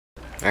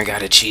I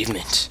got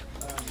achievement.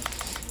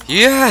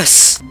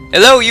 Yes!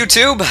 Hello,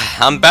 YouTube!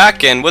 I'm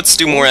back, and let's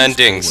do more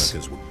endings.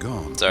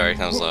 Sorry,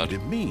 that was loud. What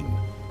did it mean?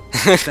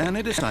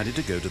 Stanley decided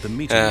to go to the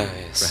meeting.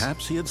 Yes.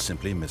 Perhaps he had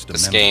simply missed a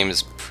This memo. game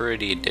is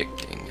pretty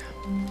addicting.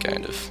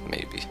 Kind of,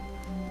 maybe.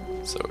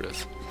 Sort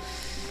of.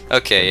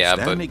 Okay, yeah,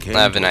 but I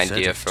have an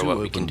idea for what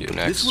we can do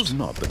next. This was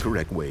not the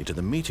correct way to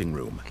the meeting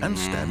room, and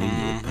Stanley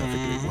knew it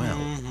perfectly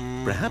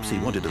well. Perhaps he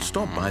wanted to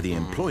stop by the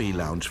employee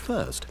lounge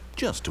first,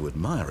 just to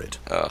admire it.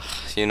 Ugh,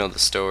 you know the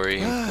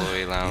story,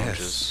 employee lounges.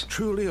 Yes,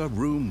 truly a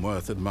room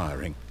worth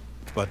admiring.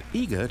 But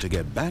eager to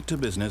get back to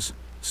business,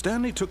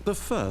 Stanley took the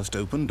first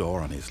open door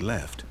on his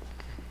left.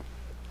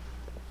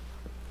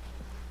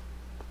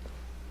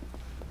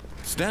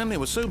 Stanley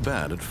was so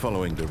bad at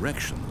following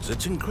directions,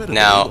 it's incredible.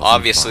 Now,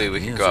 obviously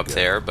we could go up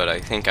there, but I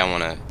think I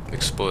want to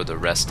explore the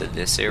rest of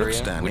this area,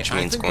 Stanley, which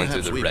means going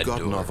through the red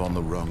gotten door. off on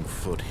the wrong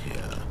foot here.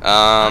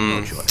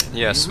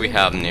 Yes, we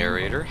have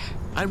narrator.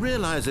 I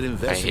realize that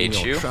investing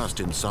your you.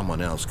 trust in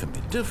someone else can be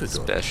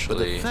difficult, Especially...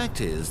 but the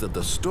fact is that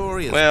the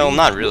story is... Well,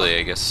 not really,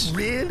 I guess.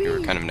 Really? You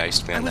were kind of nice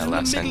to me on that last I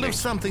was in the middle ending. of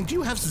something. Do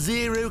you have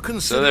zero So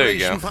consideration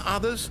there you go. for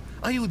others?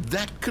 Are you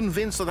that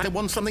convinced that I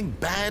want something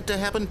bad to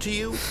happen to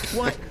you?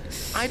 Why,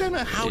 I don't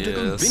know how to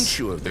convince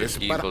you of this,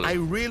 but I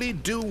really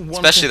do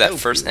want Especially to that help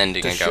first you,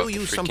 ending to I show got with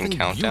you the freaking something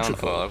countdown.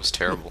 beautiful. Oh, that was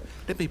terrible.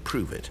 Let me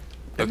prove it.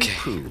 Let me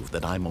prove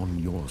that I'm on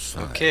your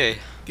side. Okay.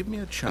 Give me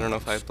a chance. I don't know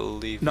if I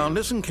believe Now you.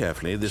 listen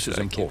carefully, this is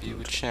important. Give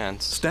you a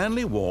chance.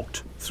 Stanley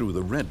walked through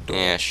the red door.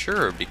 Yeah,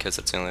 sure, because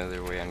that's the only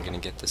other way I'm gonna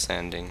get this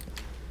ending.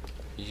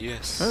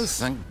 Yes. Oh,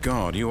 thank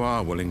God you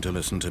are willing to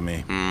listen to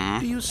me.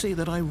 Do you see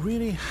that I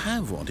really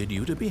have wanted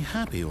you to be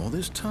happy all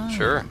this time?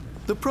 Sure.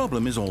 The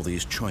problem is all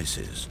these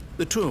choices.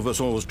 The two of us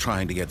always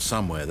trying to get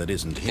somewhere that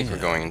isn't here. I think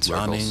we're going in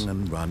circles. Running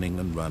and running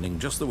and running,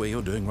 just the way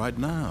you're doing right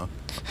now.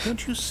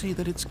 Don't you see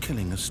that it's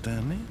killing us,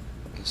 Stanley?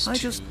 I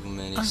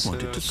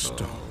wanted to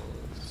stop.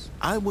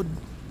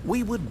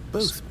 We would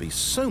both be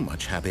so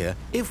much happier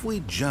if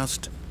we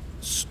just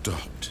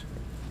stopped.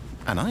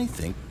 And I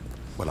think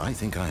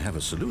I have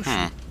a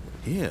solution.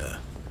 Here,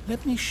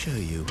 let me show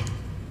you.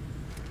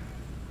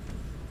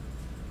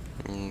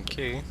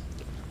 Okay.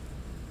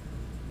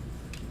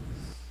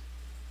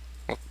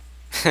 Oh.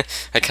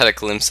 I got a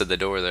glimpse of the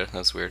door there.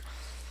 That's weird.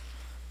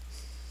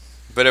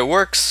 But it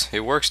works.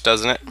 It works,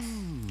 doesn't it?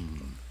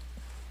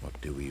 What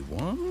do we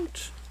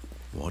want?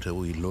 What are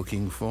we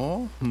looking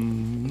for?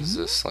 Is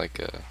this like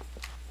a...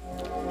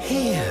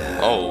 Here.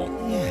 Oh.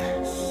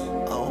 Yes.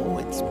 Oh,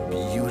 it's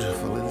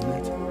beautiful,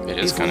 isn't it? It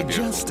is kind of If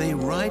we beautiful. just stay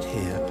right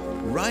here,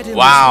 right in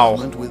Wow. this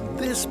moment with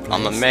this place.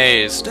 I'm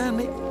amazed.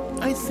 Stanley,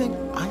 I think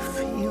I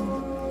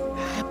feel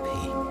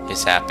happy.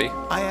 He's happy.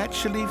 I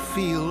actually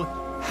feel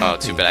happy. Oh,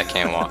 too bad I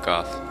can't walk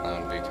off.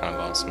 That would be kind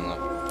of awesome,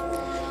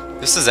 though.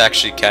 This is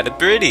actually kind of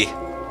pretty.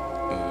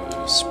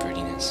 Ooh,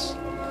 prettiness.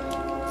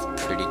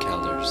 Pretty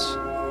colors.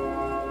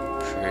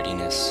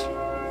 Prettiness.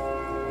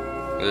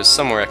 There's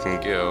somewhere I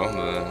can go, but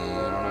I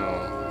don't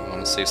know. I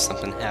want to see if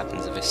something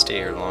happens if I stay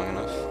here long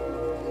enough.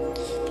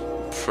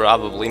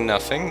 Probably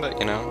nothing, but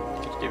you know,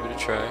 could give it a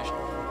try.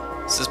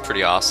 This is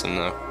pretty awesome,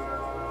 though.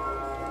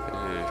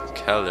 Ooh,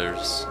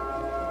 colors.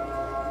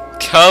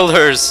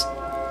 Colors!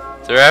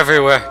 They're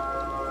everywhere.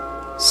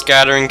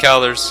 Scattering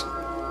colors.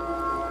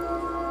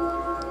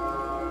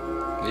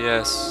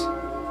 Yes.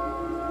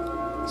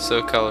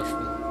 So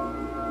colorful.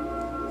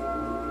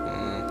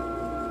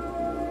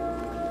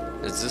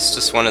 Is this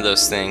just one of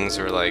those things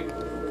where, like,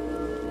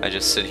 I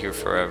just sit here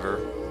forever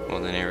while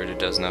the narrator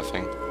does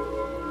nothing?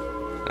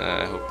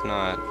 I hope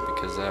not,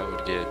 because that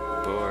would get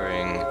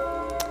boring.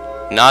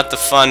 Not the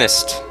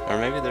funnest. Or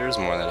maybe there is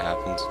more that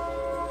happens.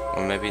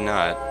 Or maybe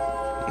not.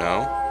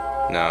 No?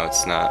 No,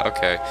 it's not.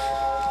 Okay.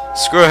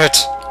 Screw it!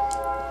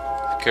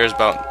 Who cares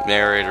about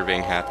narrator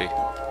being happy?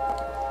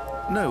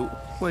 No,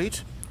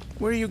 wait.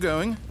 Where are you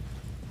going?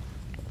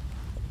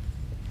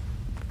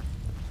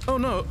 Oh,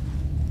 no.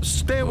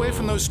 Stay away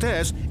from those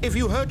stairs. If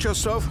you hurt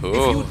yourself, if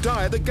you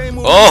die, the game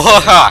will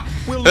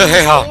we'll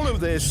lose all of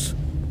this.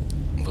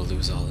 We'll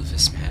lose all of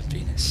this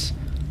happiness.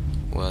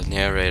 Well,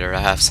 narrator,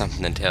 I have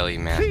something to tell you,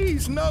 man.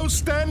 Please, no,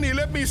 Stanley,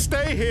 let me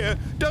stay here.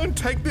 Don't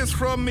take this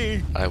from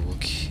me. I will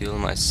kill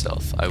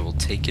myself. I will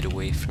take it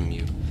away from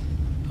you.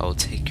 I will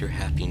take your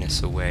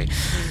happiness away.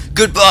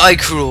 Goodbye,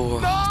 cruel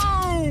world.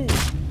 No!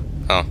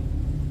 Oh.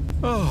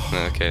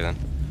 Oh. Okay, then.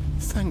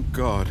 Thank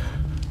God.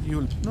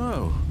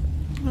 No.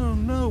 No,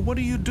 no, what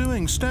are you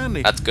doing,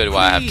 Stanley? That's good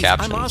why I have Please,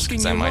 captions, I'm asking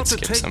because you I might not to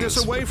skip take some of this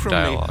this away from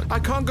dialogue. me. I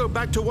can't go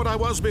back to what I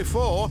was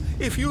before.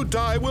 If you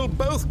die, we'll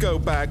both go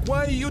back.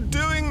 Why are you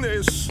doing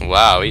this?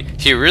 Wow,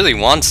 he really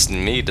wants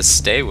me to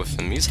stay with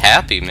him. He's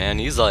happy, man.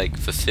 He's, like,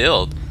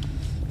 fulfilled.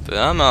 But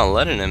I'm not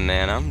letting him,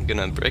 man. I'm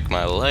gonna break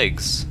my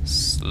legs.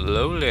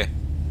 Slowly.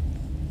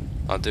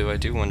 I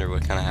do wonder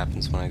what kind of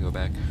happens when I go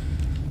back.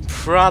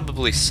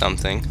 Probably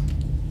something.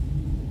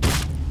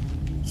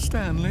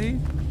 Stanley?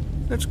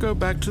 Let's go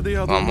back to the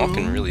other I'm room.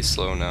 walking really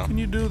slow now. Can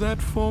you do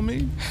that for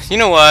me? You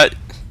know what?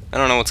 I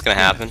don't know what's gonna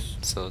happen,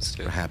 so let's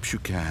do it. Perhaps you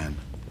can.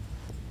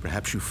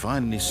 Perhaps you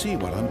finally see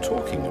what I'm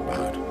talking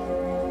about.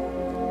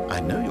 I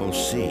know you'll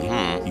see.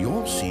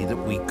 You'll see that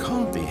we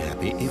can't be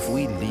happy if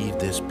we leave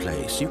this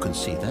place. You can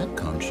see that,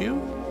 can't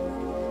you?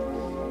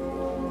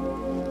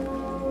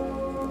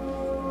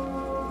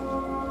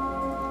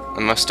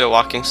 Am I still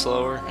walking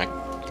slower? I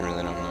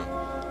really don't know.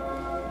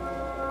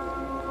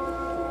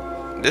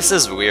 This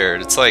is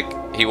weird. It's like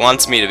he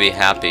wants me to be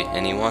happy,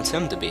 and he wants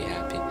him to be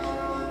happy.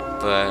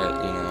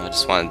 But, you know, I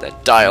just wanted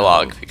that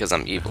dialogue because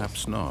I'm evil.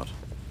 Perhaps not.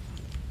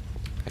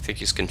 I think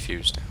he's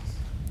confused.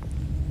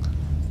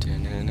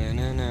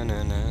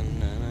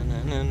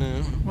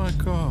 My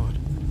God,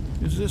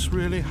 is this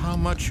really how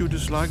much you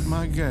dislike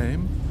my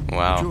game?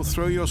 Wow. That you'll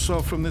throw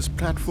yourself from this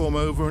platform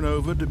over and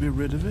over to be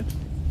rid of it?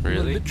 Really?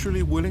 You're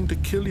literally willing to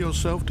kill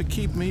yourself to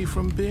keep me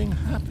from being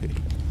happy.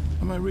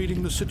 Am I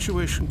reading the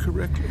situation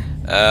correctly?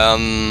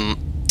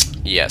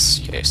 Yes,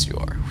 you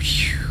are.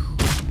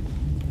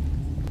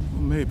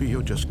 Or maybe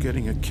you're just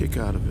getting a kick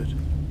out of it.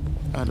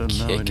 I don't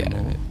know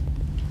anymore.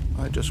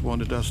 I just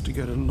wanted us to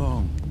get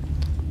along.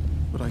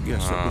 But I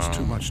guess that was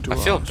too much to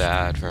ask. I feel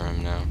bad for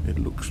him now. It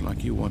looks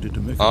like you wanted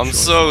to make a I'm choice.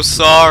 so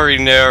sorry,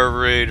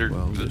 narrator.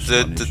 Well, this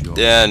The one is yours.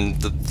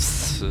 end.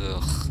 Is it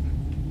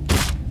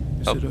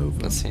over?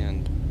 That's the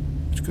end.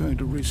 It's going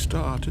to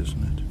restart,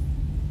 isn't it?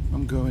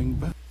 I'm going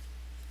back.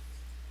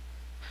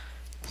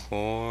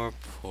 Poor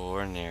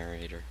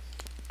narrator.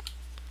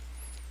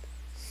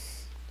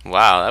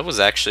 Wow, that was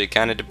actually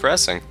kind of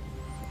depressing.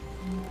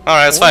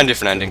 Alright, let's find a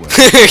different ending.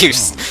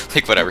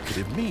 Like, whatever. What could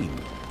it mean?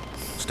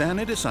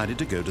 Stanley decided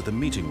to go to the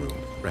meeting room.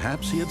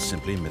 Perhaps he had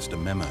simply missed a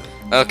memo.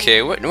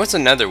 Okay, what's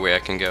another way I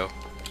can go?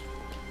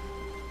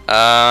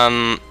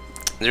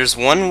 There's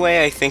one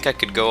way I think I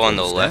could go on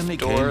the left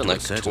door,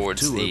 like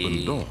towards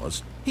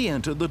he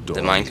entered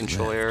the mind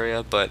control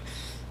area, but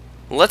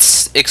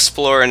let's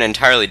explore an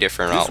entirely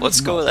different route.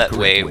 Let's go that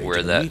way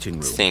where that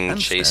thing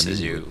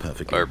chases you,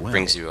 or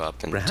brings you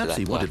up into that platform. Perhaps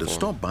he wanted to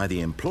stop by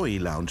the employee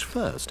lounge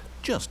first,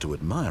 just to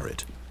admire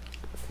it.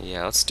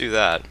 Yeah, let's do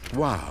that.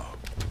 Wow.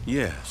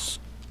 Yes,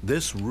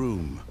 this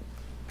room.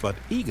 But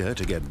eager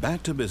to get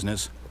back to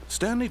business,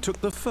 Stanley took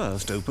the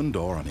first open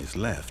door on his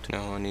left.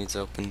 No one needs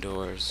open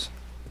doors.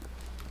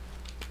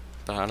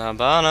 Stanley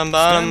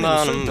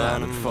was so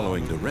bad at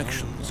following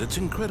directions, it's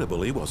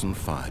incredible he wasn't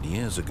fired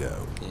years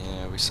ago.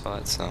 Yeah, we saw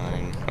that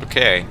sign.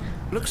 Okay.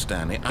 Look,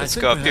 Stanley, I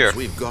think go up here.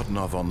 we've gotten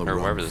off on the or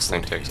wrong wherever this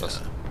thing foot takes here.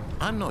 us.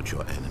 I'm not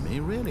your enemy,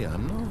 really,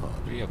 I'm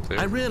not. Be up there?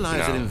 I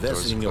realize No, that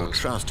investing doors your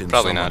closed. trust in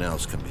Probably someone not.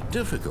 else can be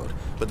difficult,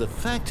 but the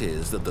fact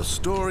is that the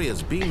story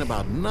has been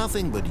about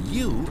nothing but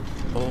you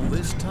all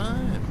this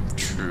time.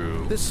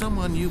 True. There's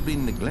someone you've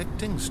been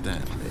neglecting,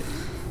 Stanley.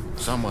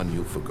 Someone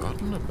you've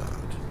forgotten about.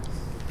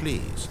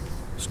 Please,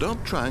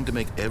 stop trying to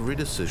make every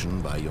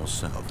decision by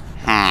yourself.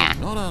 I'm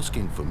not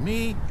asking for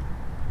me,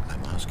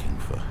 I'm asking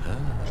for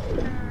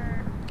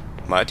her.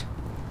 What?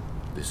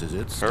 This is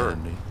it,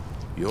 Stanley.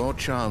 Your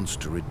chance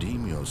to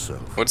redeem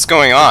yourself. What's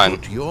going on?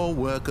 Put your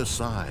work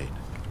aside.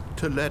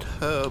 To let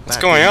her What's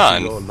back going into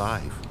on? your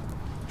life.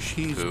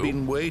 She's Who?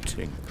 been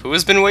waiting. Who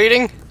has been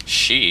waiting?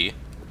 She.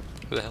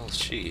 Who the hell is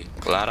she?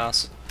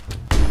 GLaDOS?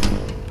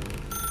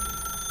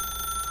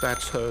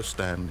 That's her,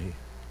 Stanley.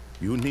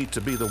 You need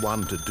to be the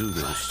one to do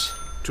this.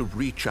 To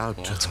reach out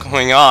to her. What's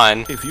going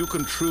on? If you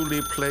can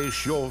truly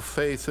place your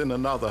faith in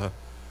another,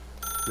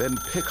 then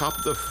pick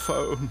up the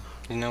phone.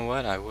 You know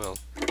what? I will.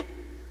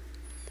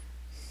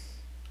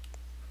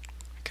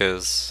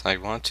 Because I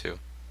want to.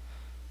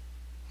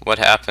 What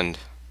happened?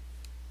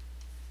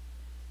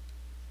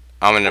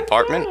 I'm in an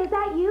apartment? Is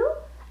that you?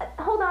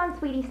 Hold on,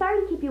 sweetie.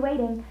 Sorry to keep you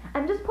waiting.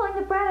 I'm just pulling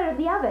the bread out of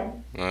the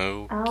oven.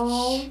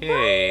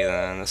 Okay,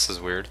 then. This is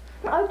weird.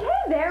 Okay,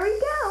 there we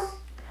go.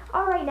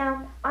 All right,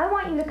 now, I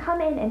want you to come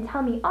in and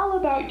tell me all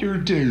about your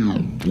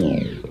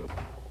day.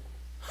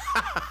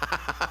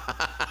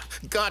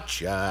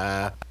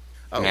 Gotcha.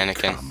 Oh,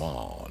 Mannequin. come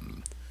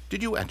on.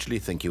 Did you actually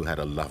think you had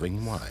a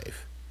loving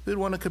wife who'd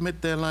want to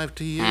commit their life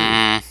to you?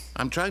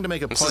 I'm trying to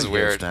make a point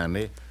here,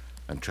 Stanley.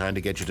 I'm trying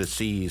to get you to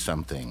see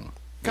something.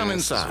 Come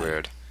inside. This is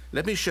weird.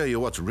 Let me show you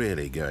what's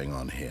really going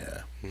on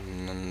here.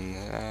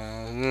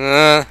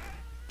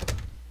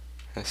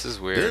 This is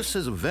weird. This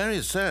is a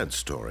very sad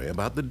story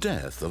about the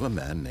death of a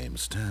man named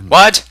Stanley.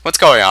 What? What's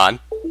going on?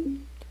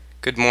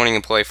 Good morning,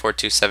 employee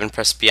 427.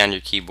 Press B on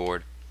your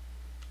keyboard.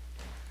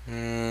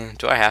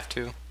 Do I have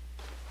to?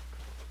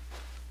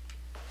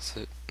 Is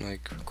it,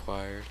 like,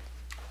 required?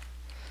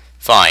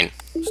 Fine.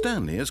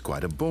 Stanley is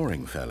quite a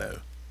boring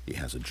fellow. He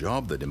has a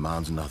job that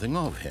demands nothing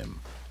of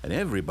him, and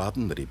every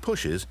button that he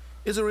pushes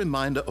is a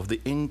reminder of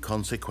the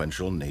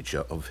inconsequential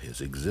nature of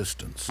his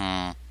existence.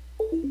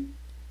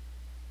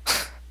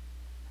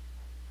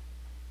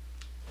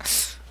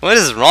 What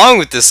is wrong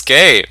with this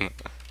game?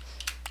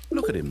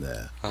 Look at him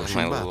there, pushing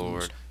my buttons,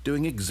 lord.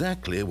 doing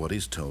exactly what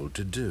he's told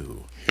to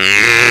do.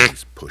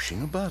 He's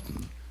pushing a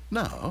button.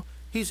 Now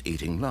he's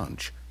eating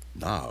lunch.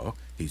 Now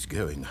he's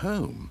going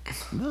home.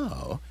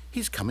 Now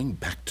he's coming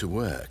back to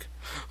work.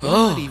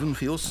 One might even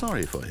feel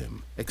sorry for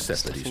him,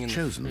 except that he's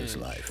chosen this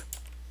life.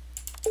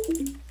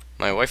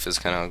 My wife is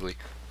kind of ugly.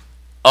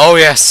 Oh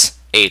yes,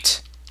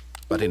 8.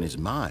 But in his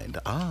mind,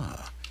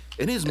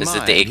 In his Is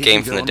mind, it the 8 he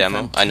game can from go the on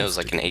demo? I know it was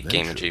like an fantastic 8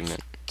 game adventures.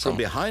 achievement. From So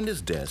behind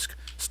his desk,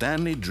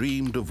 Stanley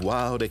dreamed of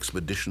wild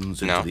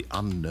expeditions into the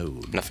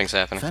unknown. nothing's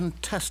happening.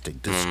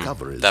 Fantastic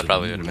discoveries. That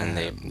probably of would new have been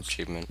the lands.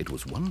 achievement. It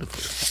was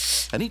wonderful.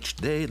 And each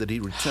day that he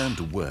returned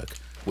to work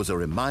was a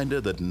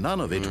reminder that none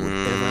of it would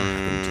ever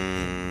happen to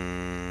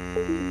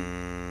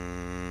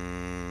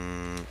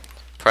him.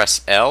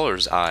 Press L or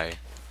is I?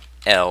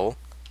 L.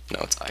 No,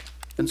 it's I.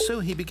 And so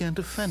he began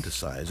to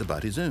fantasize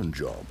about his own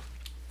job.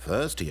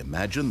 First, he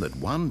imagined that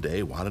one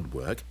day while at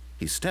work,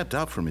 he stepped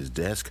up from his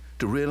desk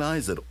to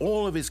realize that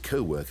all of his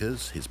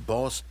co-workers, his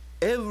boss,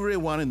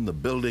 everyone in the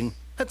building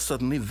had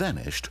suddenly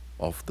vanished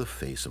off the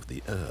face of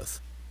the earth.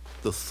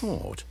 The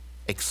thought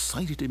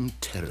excited him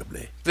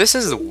terribly. This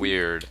is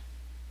weird.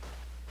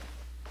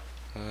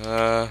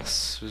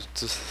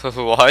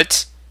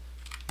 What?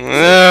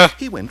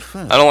 He went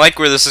further. I don't like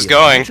where this is He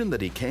going. imagined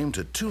that he came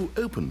to 2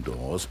 open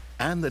doors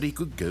and that he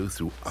could go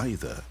through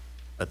either.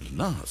 At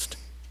last,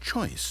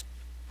 choice.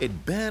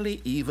 It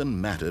barely even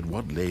mattered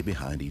what lay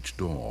behind each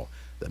door.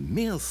 The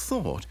mere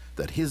thought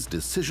that his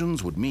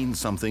decisions would mean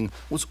something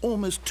was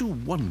almost too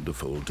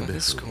wonderful to What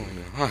is behold.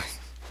 going on?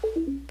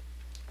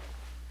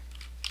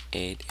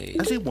 8,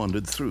 8. As he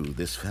wandered through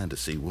this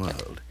fantasy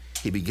world,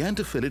 he began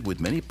to fill it with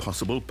many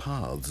possible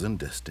paths and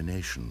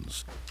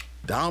destinations.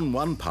 Down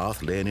one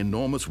path lay an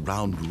enormous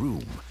round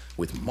room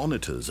with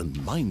monitors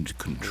and mind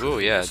controls. Oh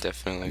yeah,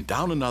 definitely. And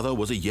down another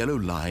was a yellow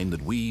line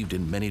that weaved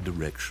in many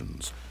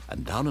directions.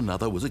 And down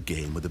another was a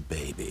game with a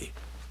baby.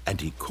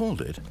 And he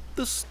called it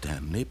the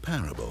Stanley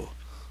Parable.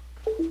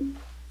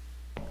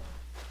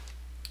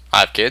 I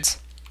have kids.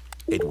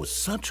 It was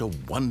such a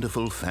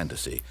wonderful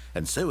fantasy,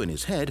 and so in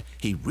his head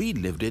he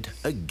relived it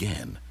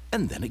again,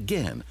 and then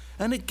again,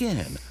 and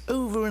again,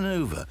 over and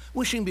over,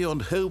 wishing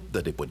beyond hope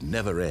that it would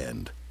never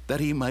end, that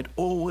he might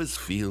always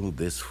feel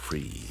this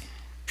free.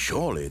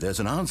 Surely there's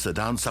an answer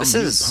down some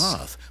new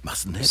path,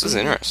 mustn't there? This is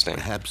interesting.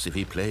 Perhaps if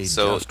he played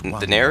So just one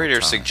the more narrator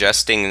time.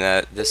 suggesting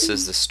that this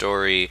is the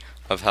story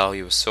of how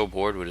he was so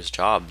bored with his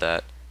job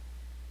that...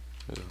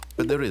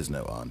 But there is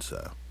no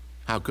answer.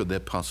 How could there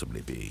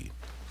possibly be?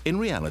 In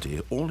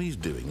reality, all he's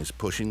doing is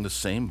pushing the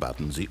same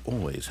buttons he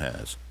always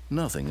has.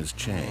 Nothing has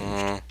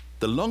changed.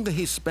 The longer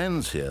he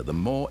spends here, the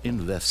more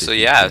invested So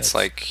he yeah, gets, it's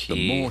like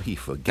the more he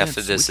forgets enough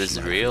of this which is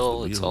life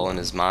real, the it's real all in one.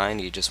 his mind,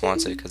 he just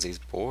wants it because he's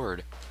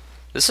bored.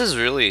 This is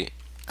really...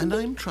 And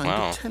I'm trying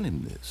Wow. to tell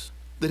him this,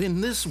 that in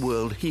this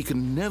world he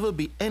can never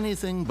be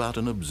anything but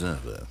an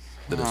observer.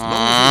 That as long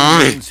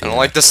as he remains I don't here,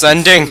 like this he's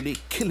ending. slowly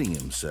killing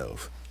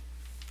himself.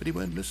 But he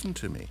won't listen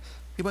to me.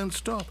 He won't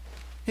stop.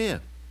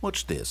 Here,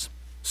 watch this.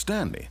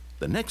 Stanley,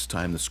 the next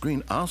time the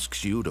screen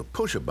asks you to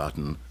push a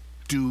button,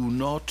 do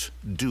not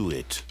do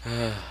it.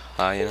 you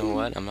know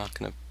what? I'm not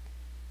gonna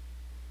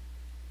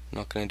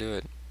do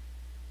it.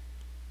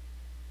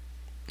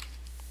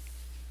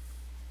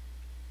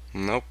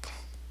 Nope.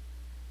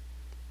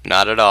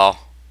 Not at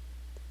all.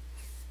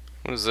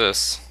 What is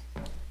this?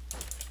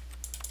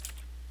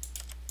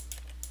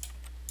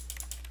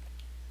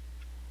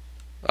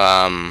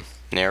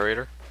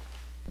 Narrator?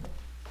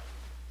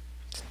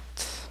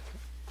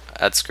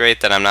 That's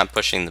great that I'm not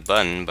pushing the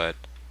button, but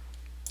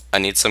I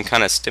need some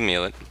kind of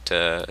stimulant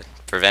to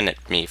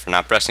prevent me from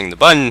not pressing the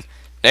button.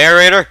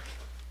 Narrator!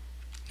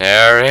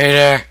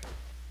 Narrator!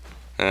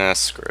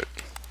 Screw it.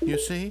 You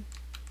see?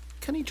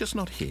 Can he just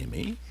not hear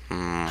me?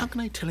 How can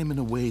I tell him in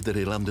a way that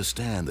he'll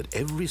understand that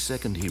every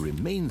second he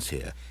remains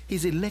here,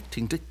 he's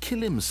electing to kill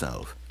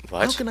himself?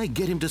 What? How can I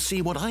get him to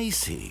see what I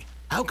see?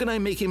 How can I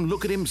make him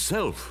look at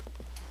himself?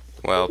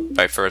 Well,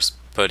 by first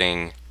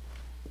putting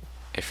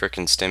a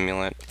frickin'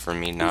 stimulant for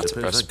me not to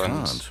press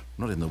buttons. Can't.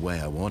 Not in the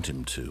way I want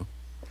him to.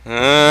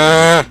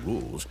 Uh,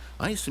 Rules.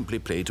 I simply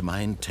play to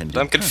my intended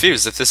I'm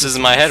confused. If this is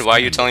in my head, why are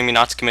you telling me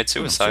not to commit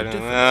suicide?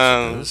 different,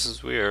 I suppose. This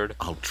is weird.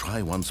 I'll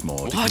try once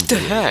more to What the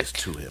convey heck? this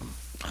to him.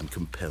 I'm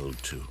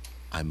compelled to.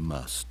 I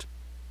must.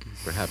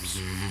 Perhaps,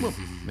 well,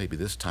 maybe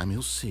this time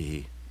he'll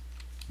see.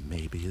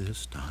 Maybe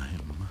this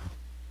time.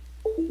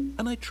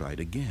 And I tried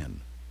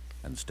again,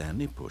 and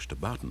Stanley pushed a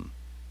button.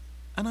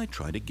 And I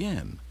tried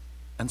again,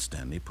 and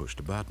Stanley pushed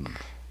a button.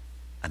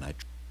 And I...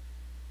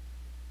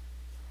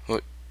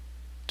 What?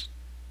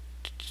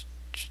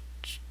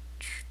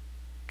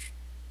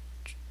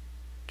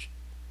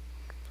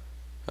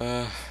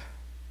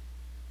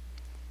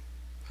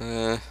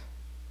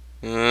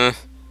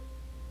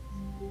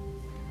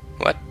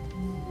 What?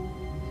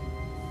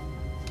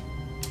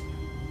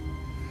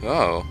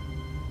 Oh.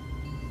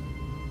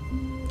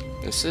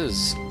 This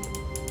is...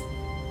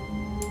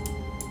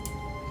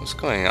 What's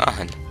going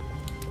on?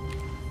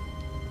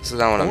 This is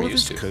not what I'm All of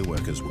used his to.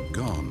 co-workers were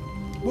gone.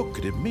 What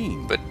could it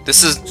mean? But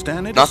this is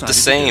Stanley not the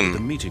decided to go to same. the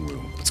meeting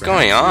room. What's Perhaps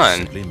going he on?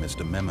 Simply missed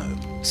a memo.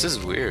 This is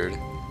weird.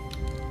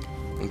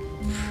 I'm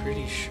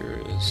pretty sure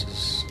this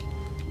is...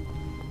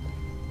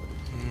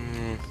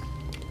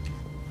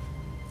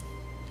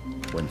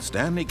 When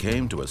Stanley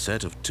came to a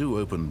set of 2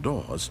 open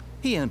doors,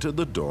 he entered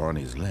the door on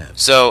his left.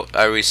 So,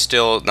 are we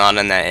still not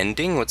in that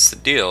ending? What's the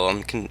deal?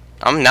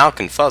 I'm now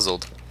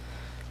confuzzled.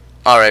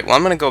 Alright, well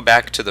I'm gonna go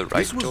back to the right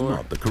This was door.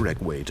 not the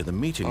correct way to the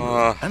meeting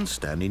room, and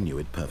Stanley knew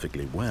it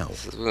perfectly well.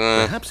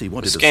 Perhaps he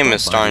wanted this to game stop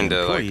is by starting the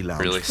to employee like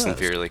lounge really first,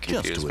 severely just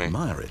confuse to me.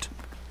 admire it.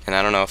 And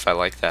I don't know if I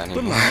like that The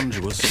anymore. lounge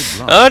was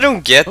sublime. I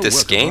don't get A this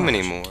work of game art.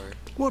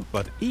 anymore.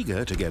 But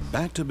eager to get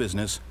back to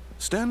business,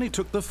 Stanley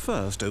took the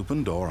first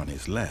open door on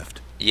his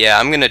left. Yeah,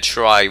 I'm gonna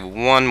try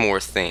one more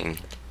thing.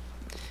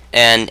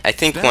 And I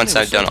think Stanley once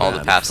I've was so done all the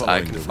bad at paths I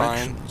following can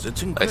find, directions,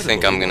 it's I think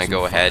incredible I'm it gonna wasn't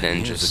go ahead 5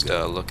 and years just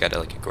ago. look at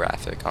like a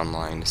graphic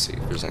online to see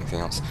if there's anything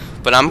else.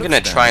 But I'm Look,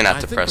 gonna try Stanley, not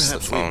I to think press the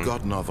perhaps we've phone.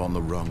 gotten off on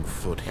the wrong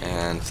foot here.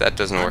 And if that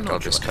doesn't I'm work, not I'll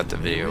just sure. cut the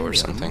video or Really,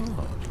 something. I'm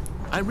not.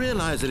 I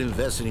realize that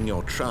investing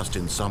your trust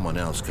in someone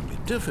else can be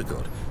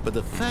difficult, but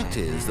the fact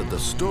is that the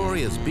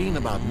story has been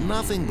about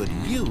nothing but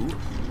you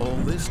all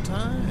this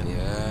time.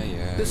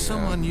 Yeah. There's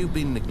someone you've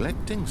been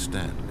neglecting,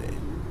 Stanley.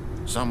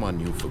 Someone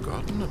you've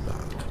forgotten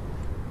about.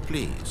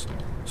 Please,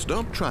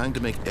 stop trying to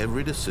make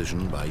every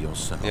decision by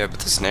yourself. Yeah, but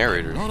this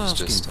narrator I'm not is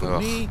asking just for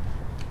me,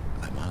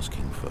 I'm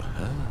asking for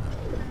her.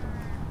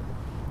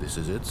 This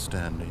is it,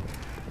 Stanley.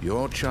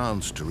 Your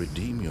chance to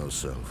redeem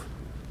yourself.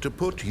 To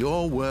put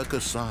your work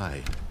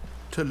aside.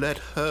 To let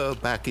her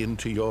back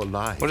into your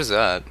life. What is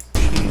that?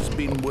 She's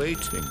been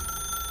waiting.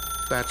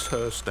 That's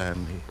her,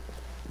 Stanley.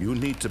 You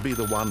need to be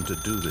the one to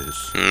do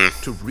this.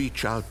 To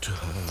reach out to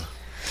her.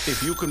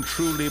 If you can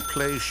truly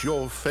place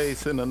your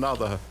faith in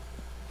another,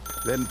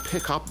 then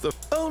pick up the...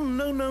 Oh,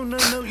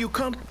 no, you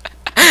can't...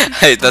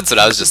 Hey, that's what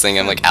I was just thinking.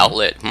 I'm like,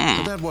 outlet.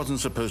 But that wasn't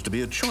supposed to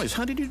be a choice.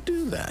 How did you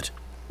do that?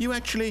 You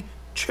actually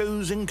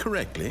chose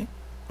incorrectly?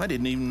 I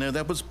didn't even know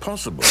that was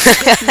possible.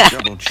 Let me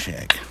double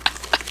check.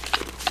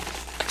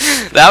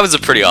 That was a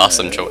pretty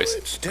awesome choice.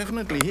 It's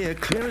definitely here,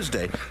 clear as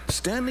day.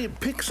 Stanley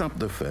picks up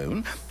the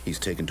phone. He's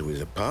taken to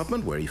his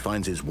apartment where he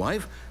finds his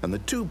wife, and the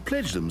two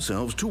pledge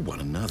themselves to one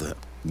another.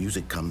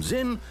 Music comes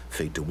in,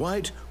 fade to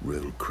white,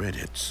 roll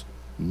credits.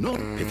 Not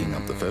picking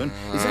up the phone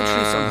is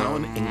actually somehow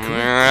an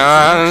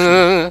incorrect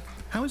decision.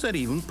 How is that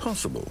even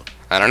possible?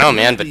 I don't know,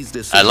 man, but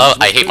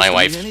I hate my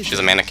wife. She's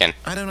a mannequin.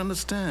 I don't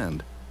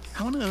understand.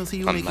 How on earth are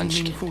you A making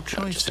munchkin. meaningful No,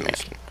 choices? just a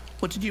mannequin.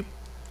 What did you...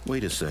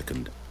 Wait a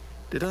second.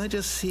 Did I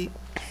just see...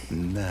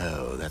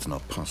 No, that's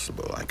not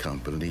possible. I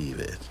can't believe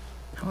it.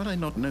 How had I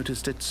not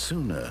noticed it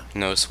sooner?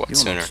 Notice what You're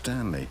sooner? not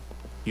Stanley.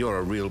 You're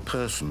a real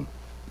person.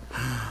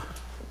 I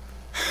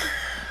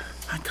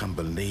can't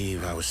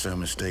believe I was so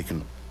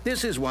mistaken.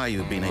 This is why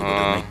you've been able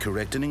to make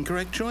correct and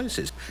incorrect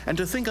choices. And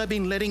to think I've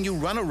been letting you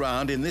run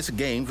around in this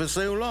game for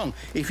so long.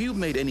 If you'd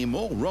made any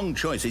more wrong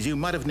choices, you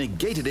might have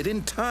negated it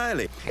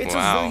entirely. It's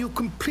as though you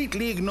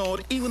completely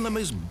ignored even the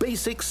most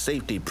basic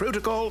safety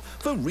protocol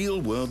for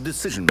real-world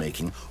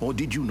decision-making. Or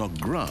did you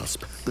not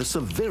grasp the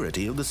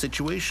severity of the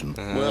situation?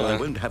 Well, I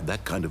won't have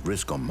that kind of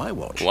risk on my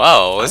watch.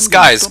 Whoa, this I'm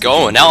gonna guy's stop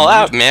going it all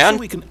out, so man.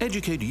 we can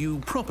educate you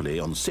properly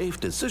on safe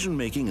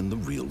decision-making in the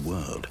real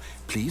world.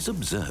 Please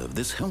observe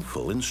this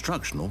helpful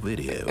instructional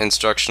video.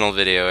 Instructional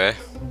video, eh?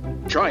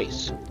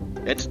 Choice.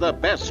 It's the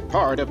best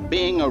part of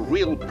being a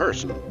real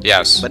person.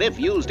 Yes. But if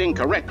used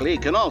incorrectly,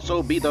 can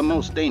also be the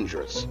most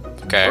dangerous.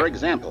 Okay. For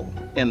example,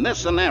 in this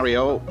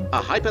scenario,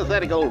 a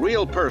hypothetical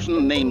real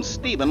person named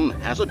Stephen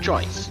has a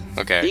choice.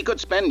 Okay. He could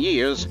spend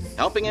years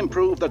helping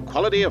improve the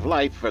quality of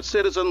life for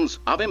citizens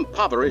of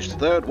impoverished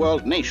third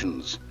world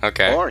nations.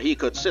 Okay. Or he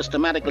could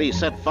systematically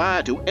set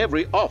fire to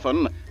every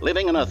orphan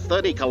living in a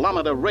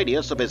 30-kilometer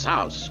radius of his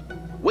house.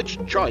 Which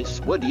choice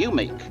would you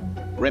make?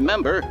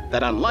 Remember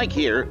that unlike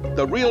here,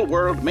 the real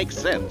world makes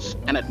sense,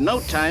 and at no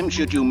time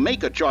should you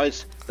make a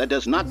choice that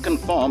does not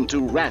conform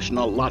to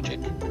rational logic.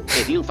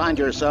 If you find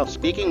yourself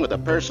speaking with a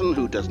person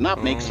who does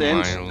not make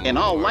sense, in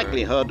all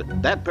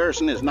likelihood, that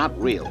person is not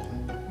real.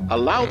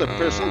 Allow the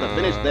person to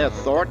finish their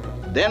thought,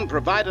 then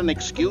provide an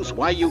excuse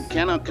why you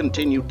cannot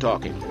continue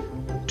talking.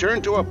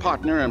 Turn to a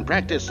partner and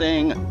practice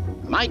saying,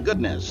 "My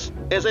goodness,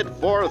 is it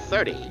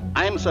 4:30?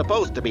 I'm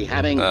supposed to be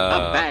having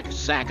a back,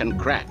 sack, and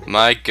crack."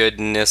 My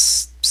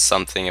goodness,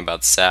 something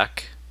about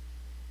sack.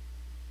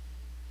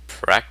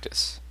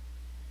 Practice.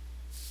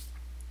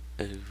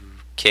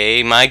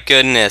 Okay, my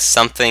goodness,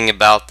 something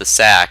about the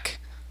sack.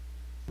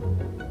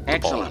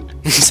 Excellent.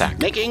 Sack.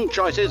 Making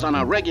choices on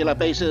a regular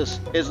basis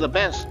is the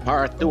best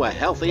path to a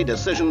healthy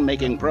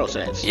decision-making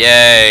process.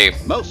 Yay.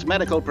 Most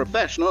medical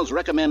professionals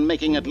recommend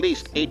making at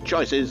least 8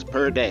 choices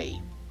per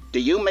day. Do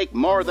you make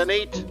more than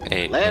 8?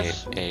 8,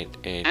 Less? 8.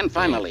 And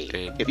finally,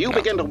 if you No.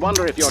 begin to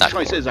wonder if your It's not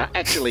gonna choices are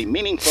actually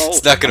meaningful,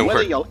 It's not gonna and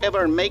whether work. you'll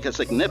ever make a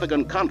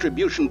significant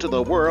contribution to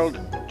the world,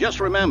 just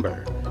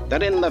remember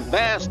that in the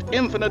vast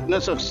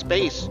infiniteness of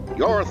space,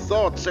 your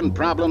thoughts and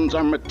problems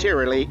are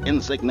materially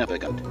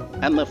insignificant,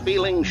 and the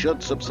feeling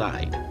should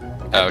subside.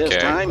 At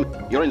this time,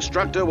 your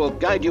instructor will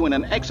guide you in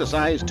an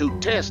exercise to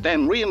test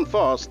and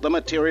reinforce the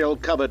material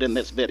covered in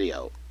this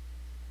video.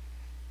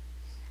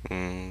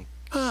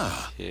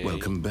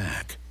 Welcome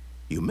back.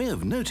 You may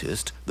have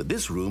noticed that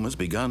this room has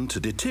begun to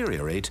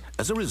deteriorate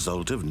as a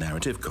result of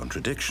narrative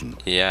contradiction.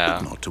 Yeah.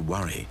 But not to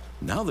worry.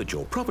 Now that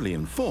you're properly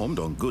informed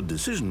on good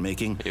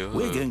decision-making,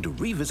 we're going to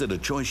revisit a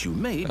choice you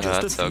made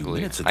just a few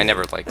minutes ago. I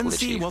never liked and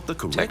see glitchy what the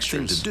correct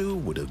textures. thing to do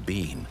would have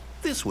been.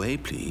 This way,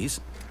 please.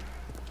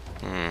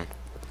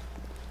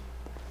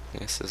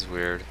 This is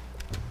weird.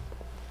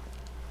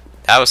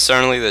 That was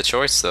certainly the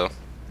choice, though.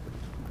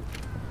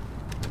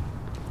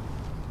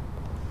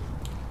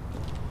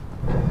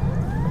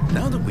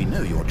 Now that we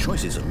know your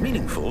choices are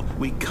meaningful,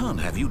 we can't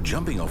have you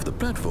jumping off the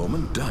platform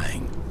and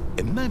dying.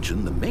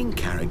 Imagine the main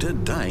character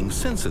dying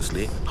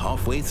senselessly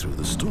halfway through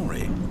the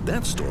story.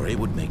 That story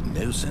would make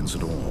no sense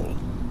at all.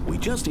 We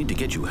just need to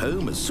get you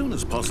home as soon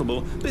as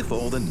possible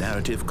before the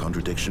narrative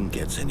contradiction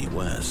gets any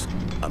worse.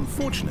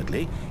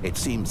 Unfortunately, it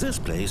seems this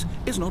place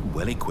is not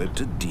well equipped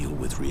to deal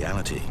with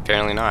reality.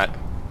 Apparently not.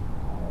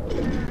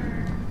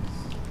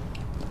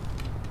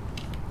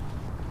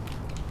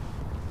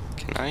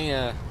 Can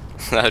I,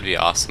 that would be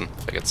awesome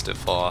if I could still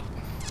fall off.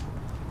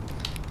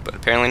 But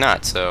apparently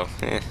not, so,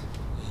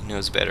 he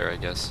knows better, I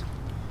guess.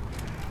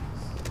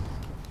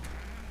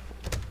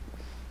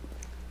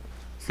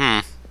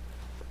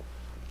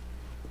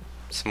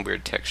 Some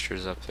weird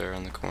textures up there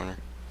on the corner.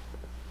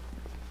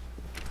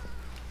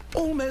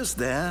 Almost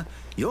there.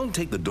 You'll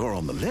take the door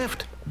on the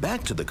left,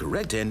 back to the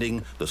correct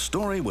ending, the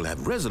story will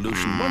have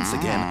resolution once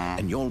again,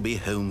 and you'll be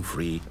home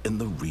free in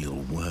the real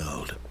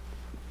world.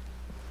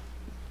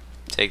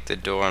 Take the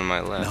door on my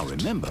left. Now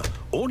remember,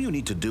 all you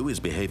need to do is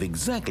behave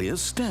exactly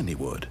as Stanley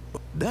would.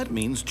 That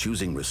means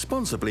choosing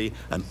responsibly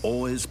and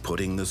always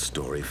putting the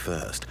story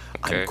first.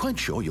 Okay. I'm quite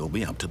sure you'll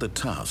be up to the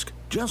task.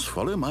 Just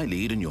follow my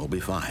lead and you'll be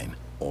fine.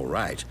 All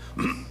right.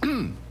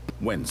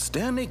 When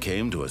Stanley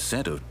came to a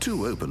set of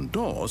 2 open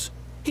doors,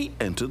 he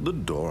entered the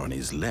door on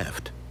his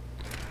left.